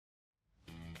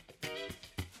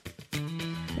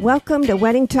Welcome to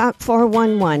Wedding Talk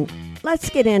 411.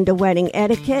 Let's get into wedding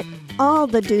etiquette, all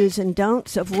the do's and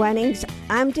don'ts of weddings.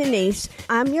 I'm Denise.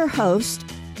 I'm your host.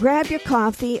 Grab your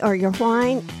coffee or your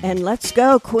wine and let's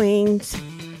go, queens.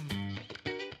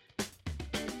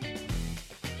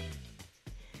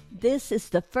 This is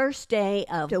the first day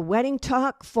of the Wedding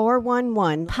Talk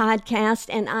 411 podcast,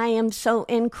 and I am so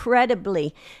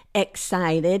incredibly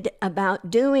excited about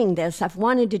doing this. I've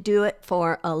wanted to do it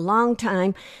for a long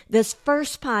time. This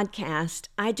first podcast,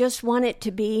 I just want it to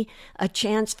be a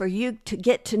chance for you to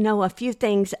get to know a few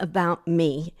things about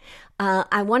me.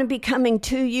 I want to be coming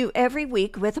to you every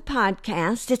week with a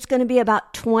podcast. It's going to be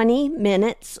about 20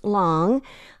 minutes long.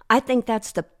 I think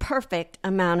that's the perfect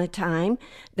amount of time.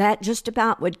 That just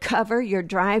about would cover your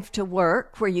drive to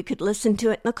work, where you could listen to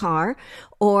it in the car,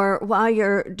 or while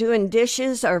you're doing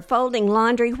dishes or folding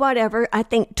laundry, whatever. I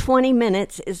think 20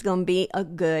 minutes is going to be a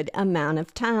good amount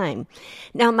of time.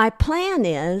 Now, my plan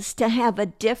is to have a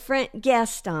different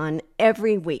guest on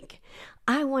every week.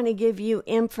 I want to give you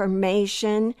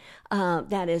information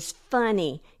that is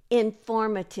funny,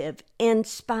 informative,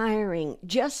 inspiring,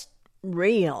 just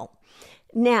real.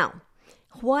 Now,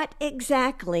 what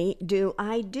exactly do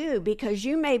I do? Because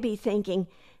you may be thinking,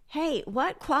 hey,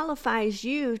 what qualifies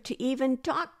you to even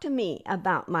talk to me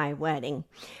about my wedding?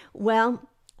 Well,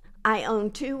 I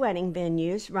own 2 wedding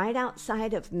venues right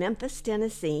outside of Memphis,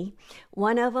 Tennessee.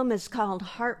 One of them is called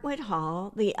Heartwood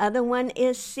Hall. The other one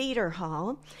is Cedar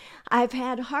Hall. I've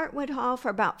had Heartwood Hall for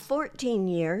about 14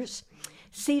 years,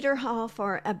 Cedar Hall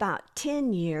for about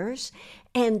 10 years,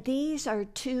 and these are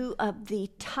 2 of the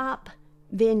top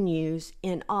venues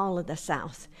in all of the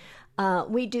South.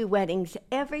 We do weddings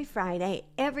every Friday,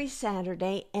 every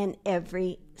Saturday, and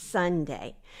every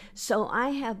Sunday. So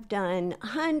I have done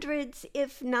hundreds,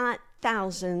 if not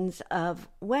thousands, of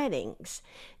weddings.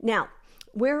 Now,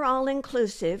 we're all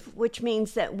inclusive, which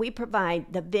means that we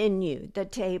provide the venue, the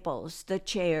tables, the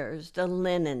chairs, the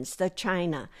linens, the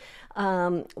china.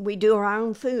 We do our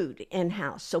own food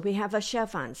in-house, so we have a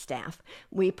chef on staff.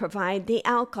 We provide the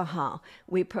alcohol.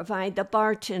 We provide the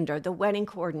bartender, the wedding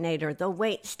coordinator, the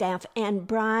wait staff, and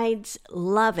brides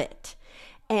love it.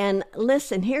 And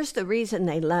listen, here's the reason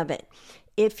they love it.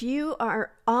 If you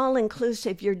are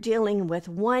all-inclusive, you're dealing with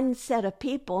one set of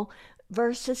people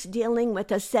versus dealing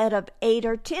with a set of 8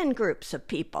 or 10 groups of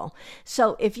people.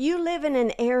 So if you live in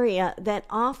an area that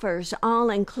offers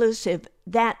all-inclusive,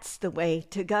 that's the way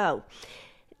to go.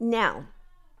 Now,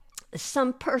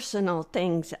 some personal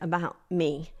things about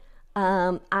me.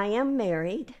 I am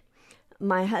married.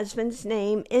 My husband's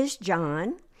name is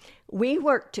John. We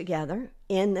work together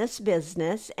in this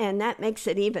business, and that makes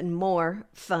it even more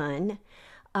fun.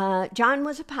 John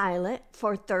was a pilot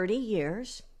for 30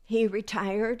 years. He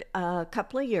retired a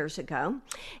couple of years ago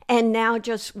and now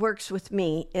just works with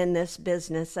me in this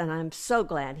business, and I'm so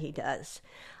glad he does.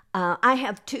 I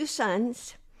have 2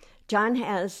 sons. John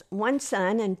has 1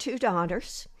 son and 2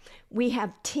 daughters. We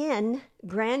have 10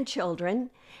 grandchildren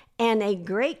and a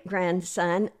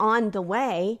great-grandson on the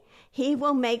way. He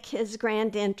will make his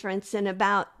grand entrance in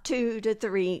about 2 to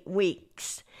 3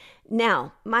 weeks.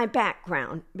 Now, my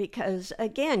background, because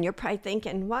again, you're probably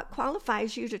thinking, what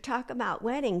qualifies you to talk about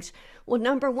weddings? Well,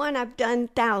 number one, I've done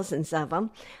thousands of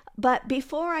them. But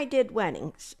before I did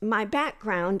weddings, my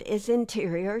background is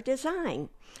interior design.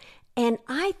 And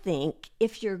I think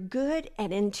if you're good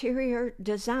at interior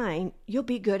design, you'll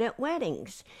be good at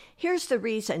weddings. Here's the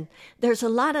reason. There's a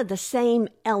lot of the same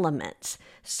elements.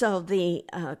 So the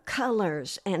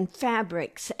colors and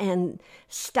fabrics and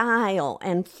style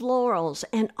and florals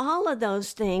and all of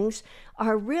those things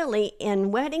are really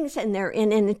in weddings, and they're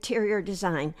in interior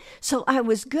design. So I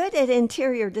was good at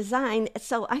interior design,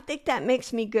 so I think that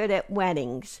makes me good at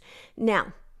weddings.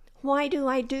 Now, why do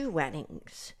I do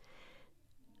weddings?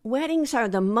 Weddings are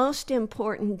the most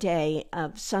important day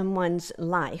of someone's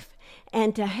life,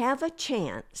 and to have a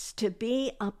chance to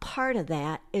be a part of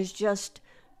that is just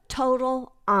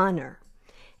total honor.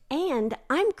 And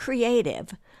I'm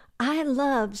creative. I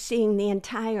love seeing the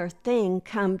entire thing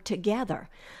come together.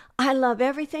 I love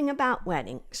everything about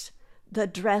weddings. The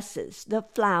dresses, the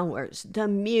flowers, the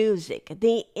music,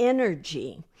 the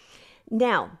energy.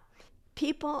 Now,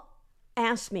 people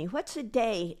ask me, what's a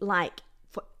day like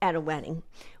at a wedding?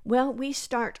 Well, we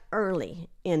start early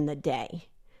in the day.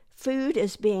 Food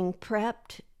is being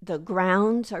prepped. The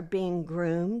grounds are being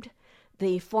groomed.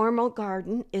 The formal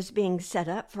garden is being set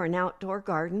up for an outdoor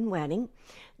garden wedding.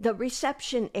 The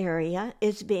reception area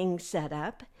is being set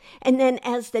up. And then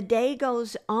as the day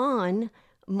goes on,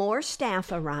 more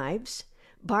staff arrives.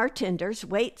 Bartenders,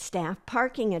 wait staff,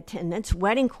 parking attendants,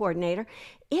 wedding coordinator.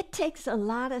 it takes a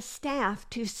lot of staff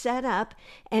to set up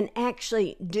and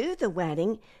actually do the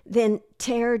wedding, then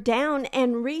tear down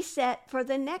and reset for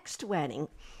the next wedding.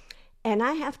 And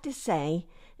I have to say,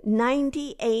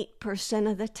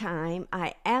 98% of the time,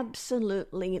 I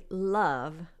absolutely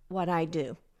love what I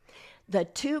do. The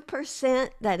 2%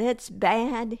 that it's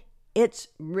bad, it's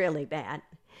really bad.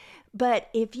 But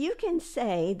if you can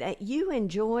say that you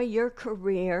enjoy your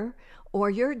career or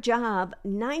your job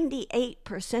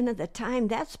 98% of the time,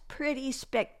 that's pretty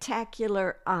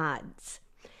spectacular odds.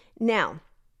 Now,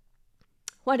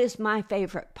 what is my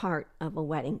favorite part of a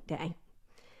wedding day?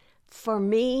 For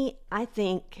me, I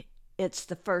think it's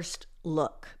the first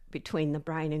look between the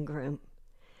bride and groom.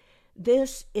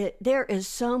 There is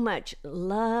so much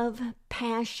love,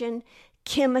 passion,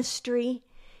 chemistry.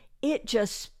 It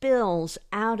just spills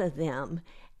out of them.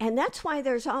 And that's why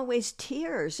there's always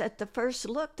tears at the first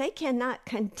look. They cannot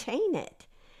contain it.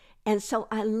 And so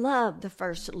I love the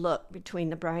first look between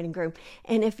the bride and groom.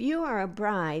 And if you are a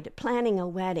bride planning a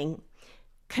wedding,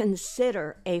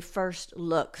 consider a first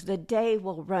look. The day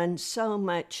will run so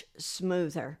much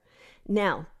smoother.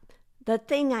 Now, the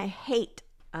thing I hate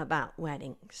about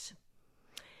weddings,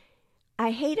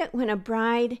 I hate it when a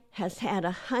bride has had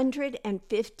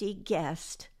 150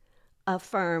 guests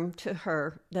affirm to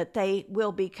her that they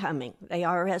will be coming. They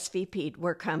RSVP'd,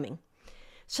 we're coming.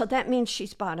 So that means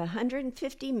she's bought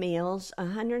 150 meals,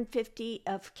 150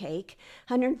 of cake,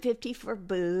 150 for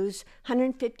booze,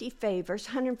 150 favors,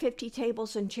 150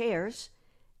 tables and chairs,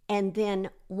 and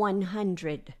then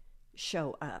 100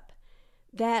 show up.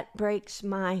 That breaks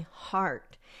my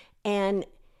heart. And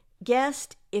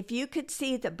guest, if you could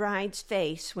see the bride's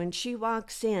face when she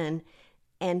walks in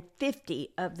and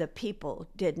 50 of the people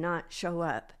did not show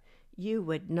up, you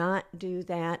would not do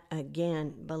that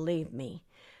again, believe me.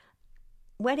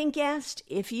 Wedding guest,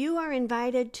 if you are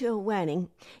invited to a wedding,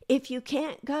 if you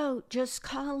can't go, just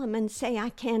call them and say, I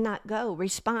cannot go.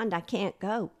 Respond, I can't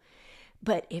go.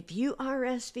 But if you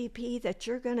RSVP that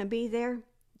you're going to be there,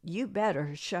 you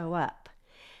better show up.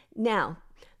 Now,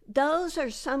 those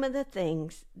are some of the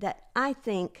things that I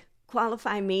think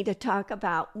qualify me to talk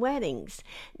about weddings.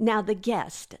 Now, the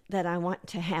guest that I want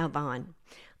to have on,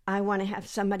 I want to have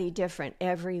somebody different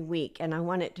every week, and I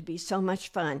want it to be so much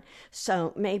fun.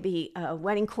 So maybe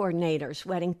wedding coordinators,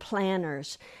 wedding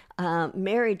planners,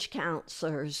 marriage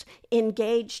counselors,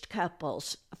 engaged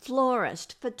couples,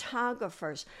 florists,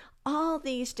 photographers, all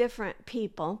these different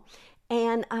people.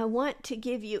 And I want to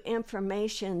give you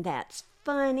information that's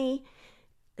funny,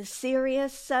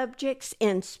 serious subjects,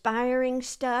 inspiring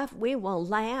stuff. We will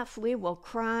laugh, we will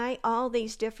cry, all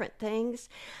these different things.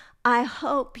 I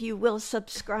hope you will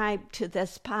subscribe to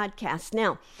this podcast.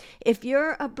 Now, if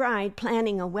you're a bride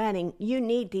planning a wedding, you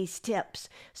need these tips.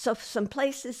 So some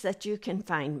places that you can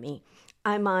find me.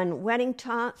 I'm on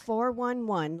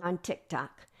WeddingTalk411 on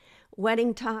TikTok,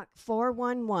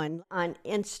 WeddingTalk411 on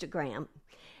Instagram.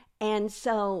 And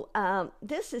so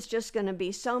this is just going to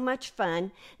be so much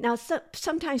fun. Now,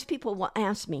 sometimes people will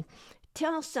ask me,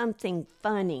 tell something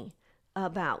funny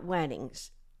about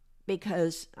weddings,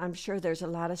 because I'm sure there's a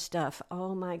lot of stuff.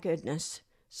 Oh, my goodness.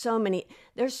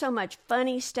 There's so much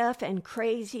funny stuff and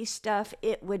crazy stuff.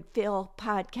 It would fill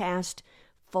podcast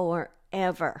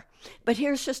forever. But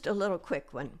here's just a little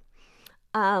quick one.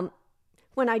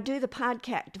 When I do the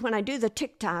podcast, when I do the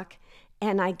TikTok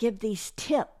and I give these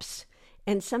tips,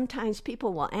 and sometimes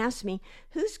people will ask me,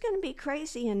 who's going to be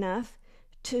crazy enough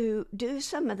to do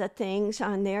some of the things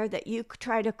on there that you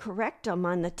try to correct them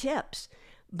on the tips?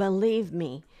 Believe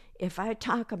me, if I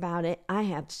talk about it, I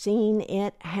have seen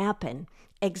it happen.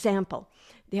 Example,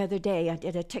 the other day I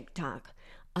did a TikTok.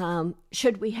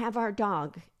 Should we have our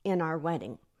dog in our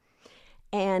wedding?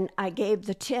 And I gave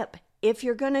the tip, if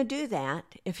you're going to do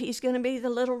that, if he's going to be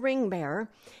the little ring bearer,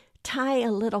 tie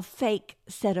a little fake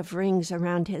set of rings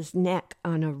around his neck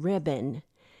on a ribbon.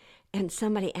 And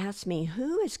somebody asked me,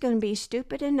 who is going to be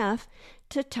stupid enough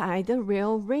to tie the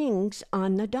real rings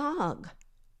on the dog?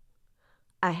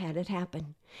 I had it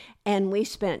happen. And we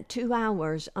spent 2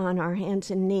 hours on our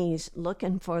hands and knees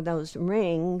looking for those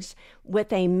rings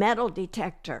with a metal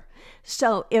detector.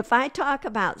 So if I talk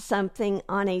about something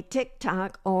on a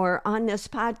TikTok or on this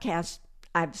podcast,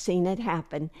 I've seen it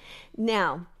happen.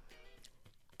 Now,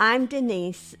 I'm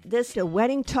Denise. This is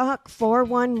Wedding Talk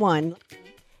 411.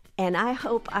 And I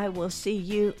hope I will see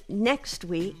you next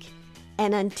week.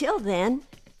 And until then,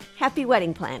 happy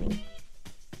wedding planning.